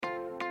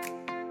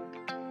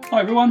Hi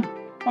everyone,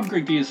 I'm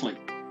Greg Beersley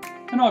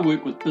and I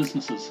work with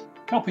businesses,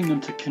 helping them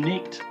to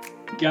connect,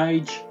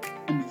 engage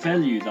and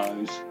value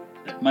those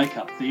that make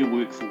up their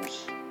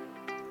workforce.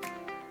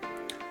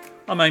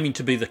 I'm aiming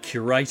to be the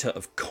curator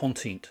of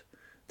content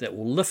that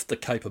will lift the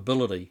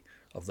capability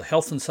of the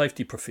health and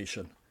safety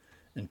profession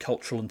in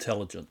cultural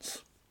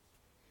intelligence,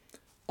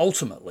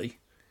 ultimately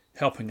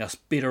helping us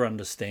better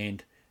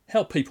understand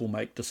how people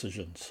make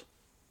decisions.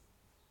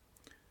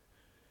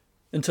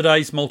 In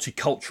today's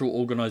multicultural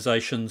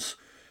organisations,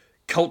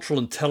 cultural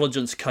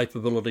intelligence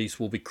capabilities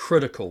will be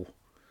critical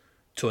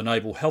to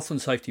enable health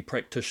and safety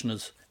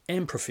practitioners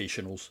and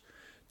professionals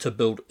to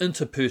build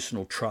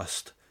interpersonal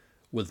trust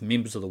with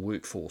members of the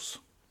workforce.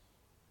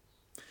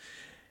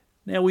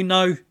 Now, we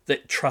know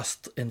that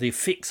trust and the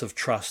effects of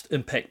trust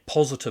impact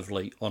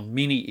positively on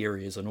many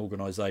areas in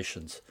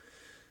organisations,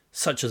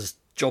 such as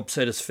job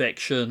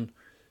satisfaction,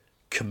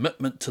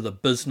 commitment to the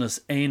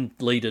business and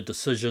leader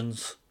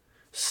decisions,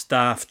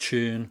 staff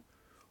churn,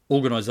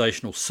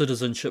 organisational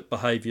citizenship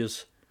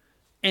behaviours,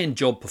 and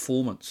job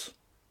performance.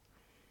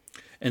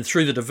 And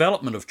through the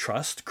development of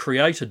trust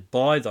created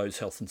by those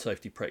health and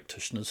safety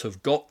practitioners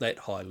who've got that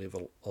high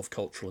level of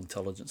cultural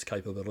intelligence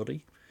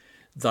capability,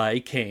 they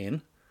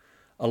can,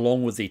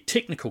 along with their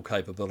technical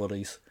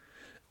capabilities,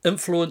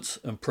 influence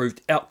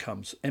improved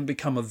outcomes and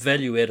become a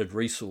value-added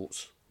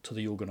resource to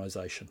the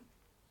organisation.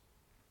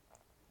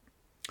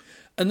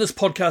 In this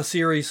podcast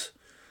series,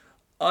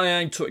 I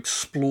aim to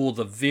explore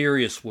the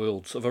various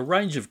worlds of a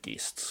range of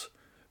guests,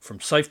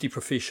 from safety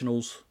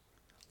professionals,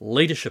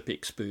 leadership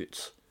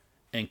experts,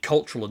 and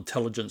cultural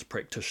intelligence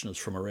practitioners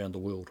from around the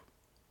world.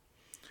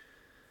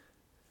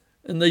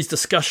 In these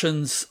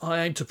discussions,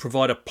 I aim to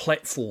provide a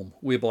platform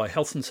whereby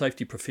health and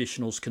safety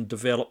professionals can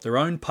develop their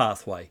own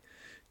pathway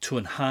to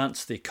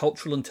enhance their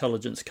cultural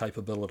intelligence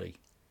capability,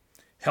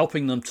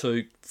 helping them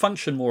to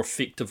function more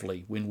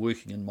effectively when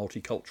working in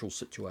multicultural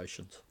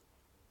situations.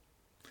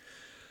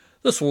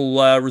 This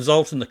will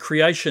result in the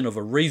creation of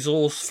a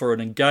resource for an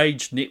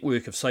engaged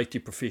network of safety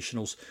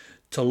professionals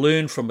to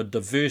learn from a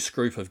diverse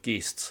group of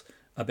guests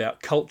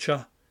about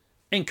culture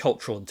and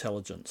cultural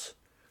intelligence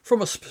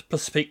from a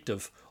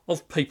perspective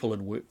of people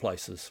in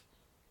workplaces.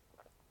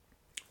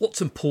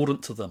 What's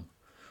important to them?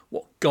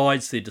 What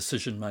guides their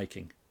decision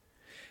making?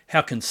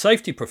 How can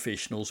safety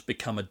professionals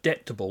become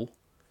adaptable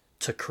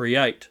to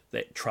create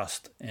that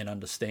trust and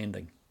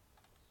understanding?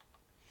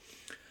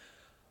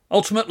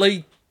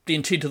 Ultimately, the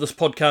intent of this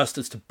podcast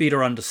is to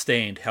better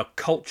understand how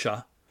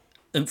culture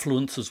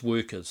influences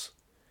workers,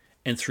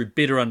 and through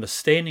better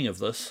understanding of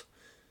this,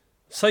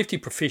 safety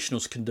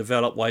professionals can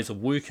develop ways of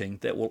working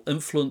that will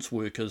influence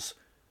workers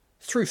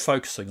through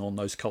focusing on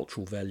those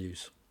cultural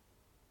values.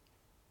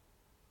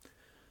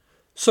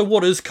 So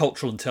what is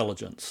cultural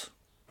intelligence?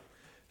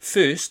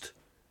 First,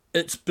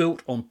 it's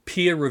built on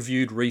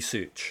peer-reviewed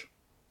research.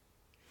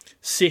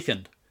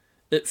 Second,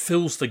 it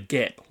fills the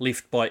gap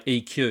left by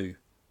EQ.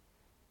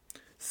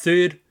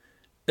 Third,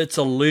 it's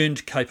a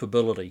learned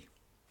capability.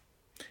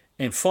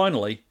 And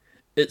finally,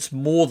 it's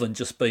more than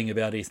just being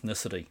about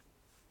ethnicity.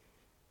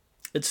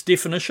 Its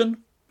definition,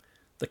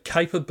 the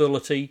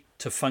capability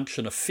to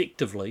function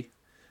effectively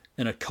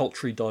in a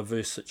culturally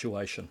diverse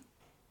situation.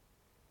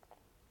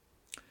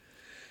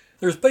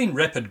 There has been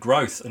rapid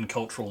growth in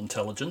cultural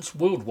intelligence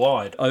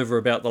worldwide over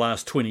about the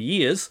last 20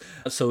 years,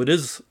 so it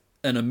is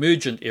an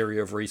emergent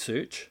area of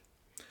research.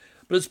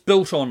 But it's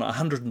built on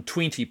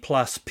 120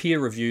 plus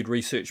peer-reviewed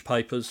research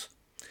papers,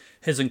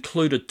 has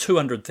included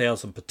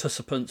 200,000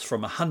 participants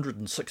from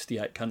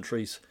 168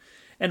 countries,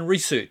 and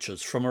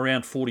researchers from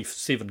around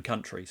 47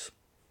 countries.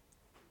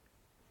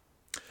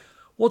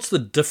 What's the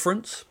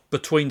difference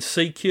between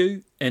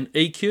CQ and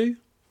EQ?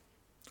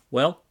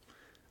 Well,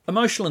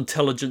 emotional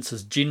intelligence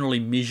is generally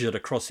measured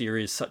across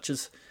areas such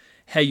as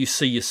how you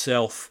see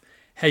yourself,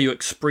 how you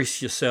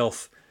express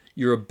yourself,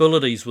 your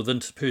abilities with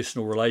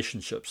interpersonal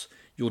relationships,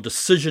 your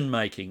decision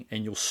making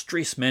and your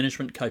stress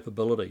management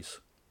capabilities.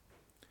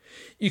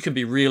 You can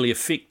be really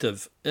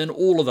effective in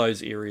all of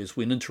those areas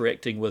when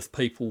interacting with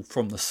people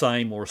from the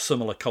same or a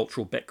similar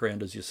cultural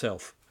background as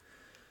yourself.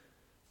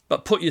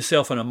 But put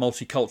yourself in a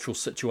multicultural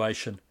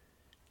situation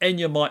and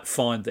you might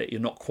find that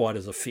you're not quite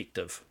as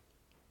effective.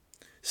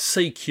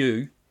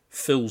 CQ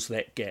fills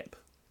that gap.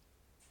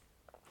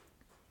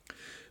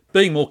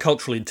 Being more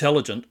culturally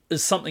intelligent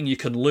is something you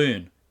can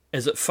learn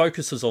as it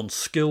focuses on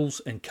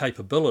skills and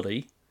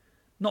capability,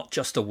 not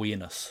just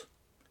awareness.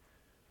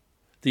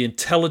 The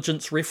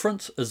intelligence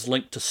reference is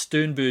linked to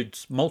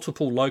Sternberg's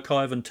multiple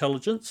loci of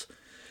intelligence,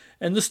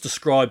 and this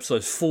describes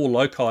those 4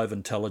 loci of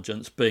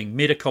intelligence being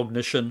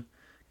metacognition,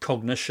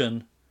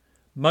 cognition,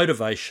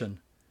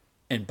 motivation,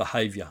 and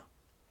behaviour.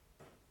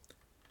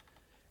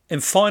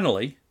 And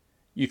finally,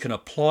 you can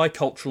apply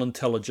cultural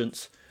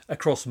intelligence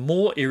across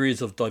more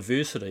areas of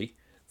diversity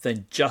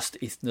than just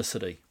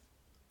ethnicity.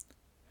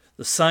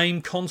 The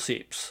same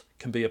concepts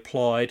can be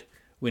applied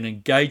when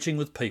engaging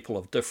with people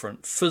of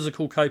different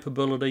physical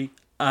capability,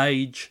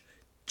 age,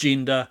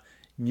 gender,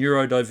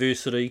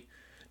 neurodiversity,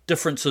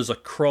 differences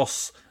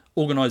across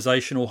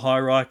organisational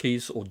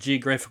hierarchies or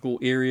geographical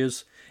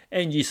areas,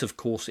 and yes, of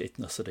course,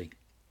 ethnicity.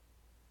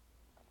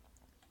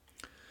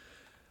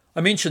 I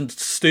mentioned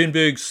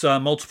Sternberg's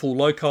multiple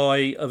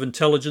loci of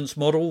intelligence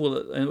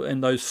model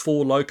and those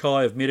 4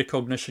 loci of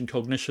metacognition,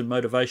 cognition,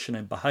 motivation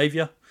and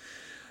behaviour.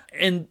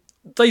 And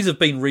these have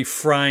been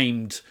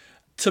reframed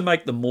to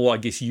make them more,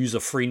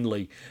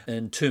 user-friendly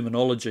in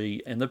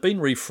terminology. And they've been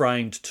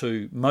reframed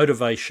to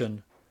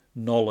motivation,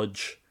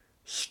 knowledge,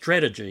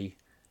 strategy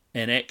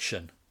and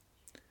action.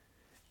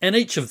 And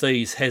each of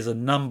these has a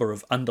number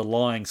of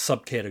underlying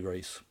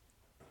subcategories.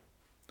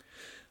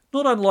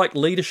 Not unlike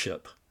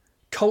leadership,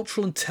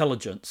 cultural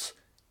intelligence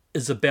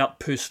is about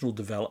personal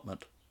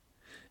development.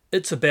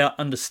 It's about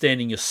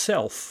understanding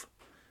yourself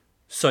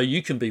so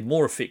you can be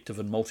more effective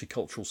in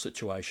multicultural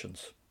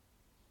situations.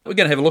 We're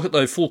going to have a look at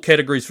those 4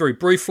 categories very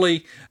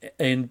briefly,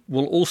 and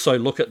we'll also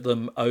look at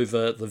them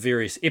over the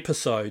various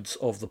episodes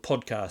of the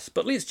podcast.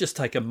 But let's just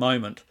take a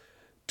moment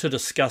to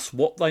discuss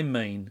what they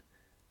mean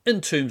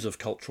in terms of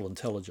cultural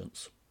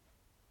intelligence.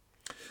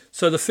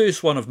 So the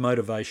first one of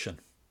motivation.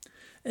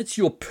 It's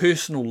your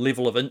personal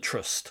level of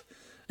interest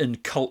in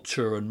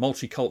culture and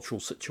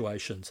multicultural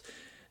situations.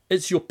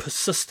 It's your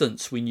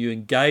persistence when you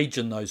engage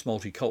in those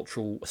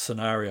multicultural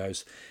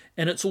scenarios.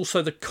 And it's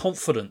also the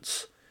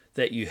confidence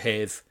that you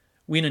have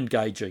when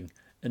engaging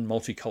in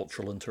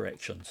multicultural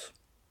interactions.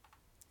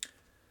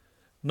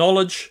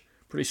 Knowledge,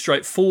 pretty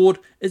straightforward.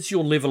 It's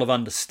your level of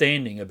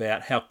understanding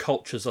about how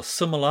cultures are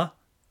similar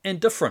and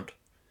different.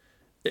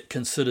 It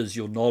considers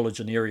your knowledge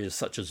in areas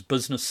such as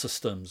business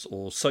systems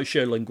or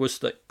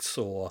sociolinguistics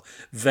or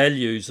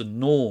values and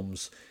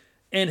norms,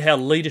 and how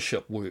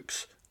leadership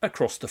works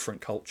across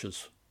different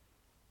cultures.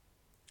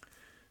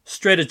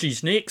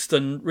 Strategies next,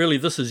 and really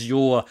this is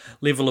your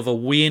level of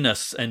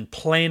awareness and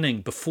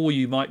planning before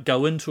you might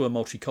go into a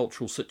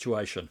multicultural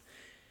situation.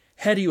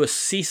 How do you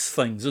assess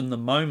things in the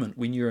moment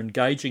when you're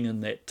engaging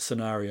in that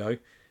scenario,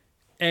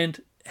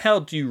 and how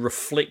do you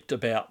reflect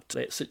about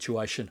that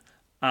situation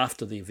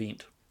after the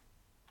event?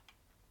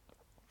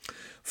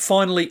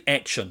 Finally,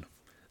 action.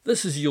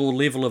 This is your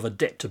level of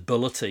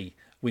adaptability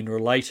when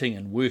relating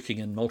and working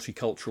in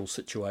multicultural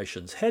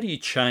situations. How do you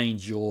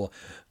change your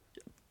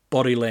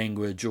body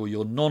language or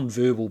your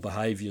non-verbal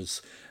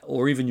behaviours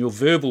or even your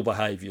verbal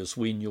behaviours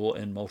when you're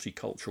in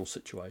multicultural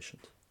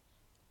situations?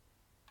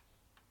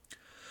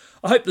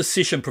 I hope this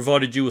session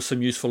provided you with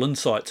some useful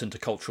insights into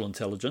cultural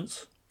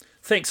intelligence.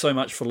 Thanks so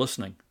much for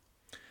listening.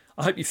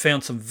 I hope you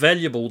found some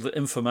valuable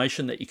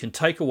information that you can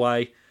take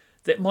away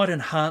that might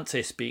enhance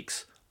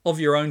aspects of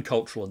your own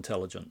cultural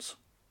intelligence.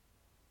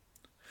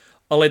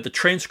 I'll add the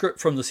transcript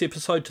from this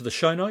episode to the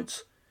show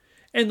notes,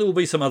 and there will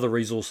be some other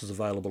resources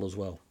available as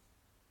well.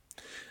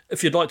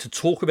 If you'd like to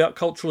talk about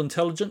cultural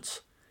intelligence,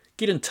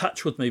 get in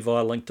touch with me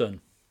via LinkedIn.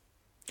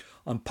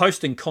 I'm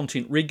posting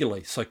content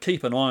regularly, so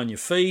keep an eye on your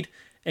feed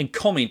and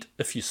comment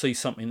if you see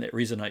something that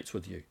resonates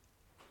with you.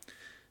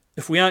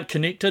 If we aren't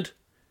connected,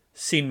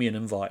 send me an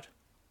invite.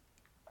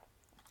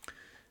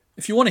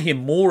 If you want to hear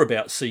more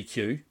about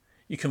CQ,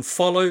 you can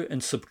follow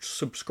and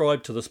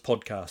subscribe to this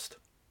podcast.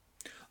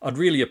 I'd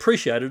really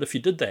appreciate it if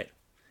you did that,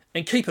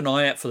 and keep an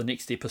eye out for the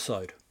next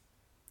episode.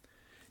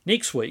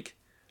 Next week,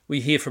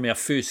 we hear from our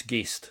first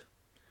guest.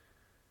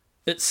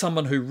 It's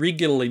someone who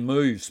regularly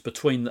moves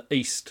between the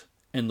East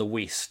and the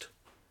West.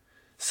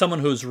 Someone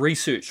who has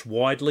researched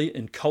widely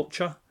in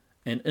culture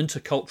and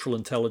intercultural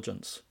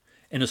intelligence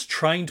and has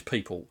trained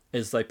people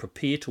as they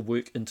prepare to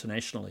work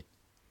internationally.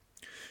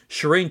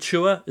 Shireen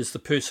Chua is the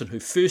person who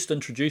first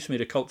introduced me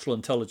to cultural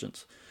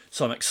intelligence,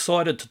 so I'm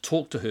excited to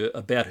talk to her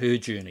about her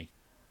journey.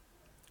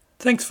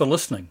 Thanks for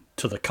listening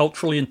to the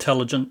Culturally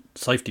Intelligent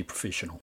Safety Professional.